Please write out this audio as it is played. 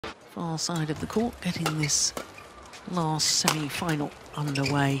far side of the court, getting this last semi-final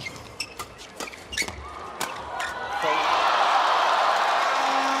underway.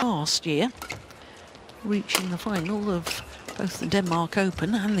 Last year, reaching the final of both the Denmark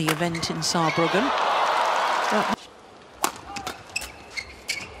Open and the event in Saarbrücken.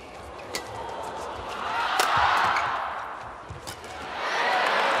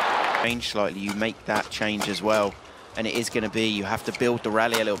 Change slightly, you make that change as well, and it is going to be, you have to build the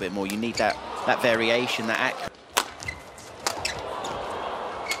rally a little bit more. You need that variation, that accuracy.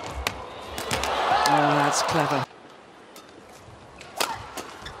 Oh, that's clever.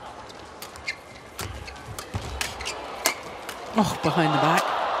 Oh, behind the back.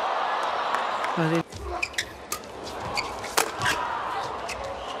 But it...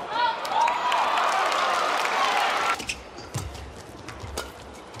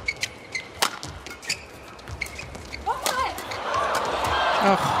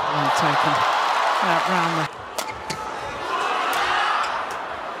 Oh, well taken. That round the...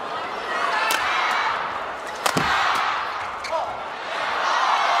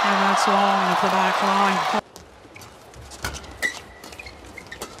 And that's long at the back line.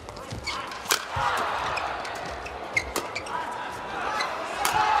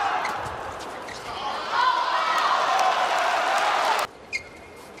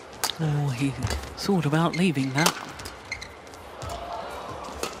 Oh, he thought about leaving that.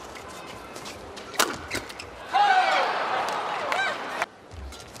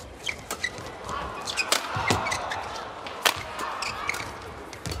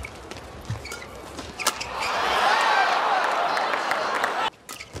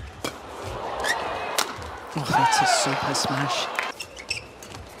 Oh, that's a super smash.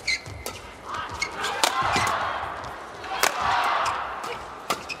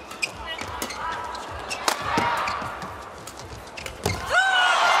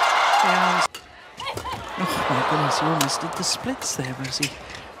 Oh my goodness, he almost did the splits there as he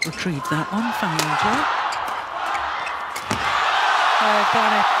retrieved that one. Feng. Oh,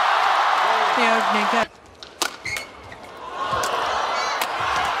 got it. The opening go.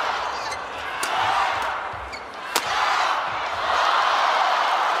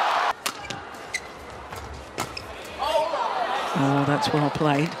 Oh, that's well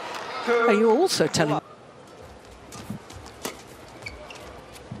played. Are you also telling?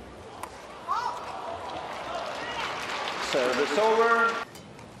 Service over.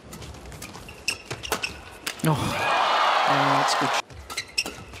 Oh, that's good.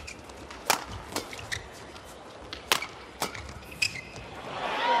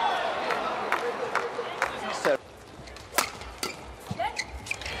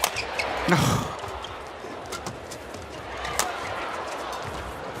 Oh.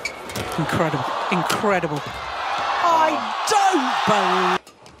 Incredible, incredible. I don't believe...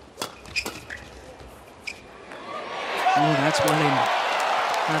 Oh, that's well in.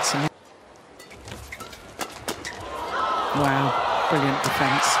 That's an... Wow, brilliant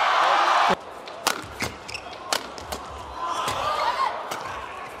defence.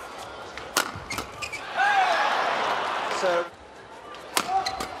 So...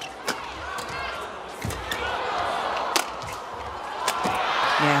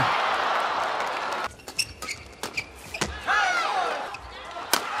 Yeah.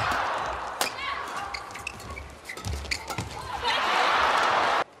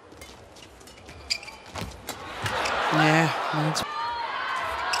 Yeah,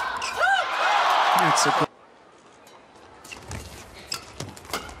 that's a good...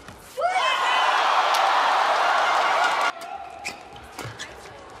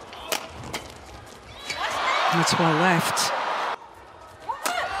 That's well left.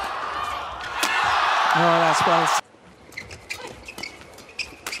 Oh, that's well...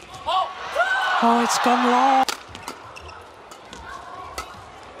 Oh, it's gone long.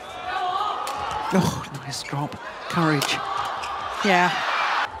 Oh, nice drop. Courage. Yeah.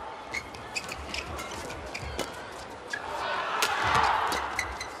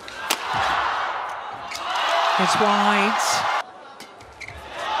 It's wide.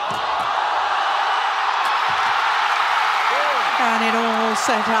 And it all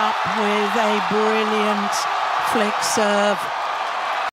set up with a brilliant flick serve.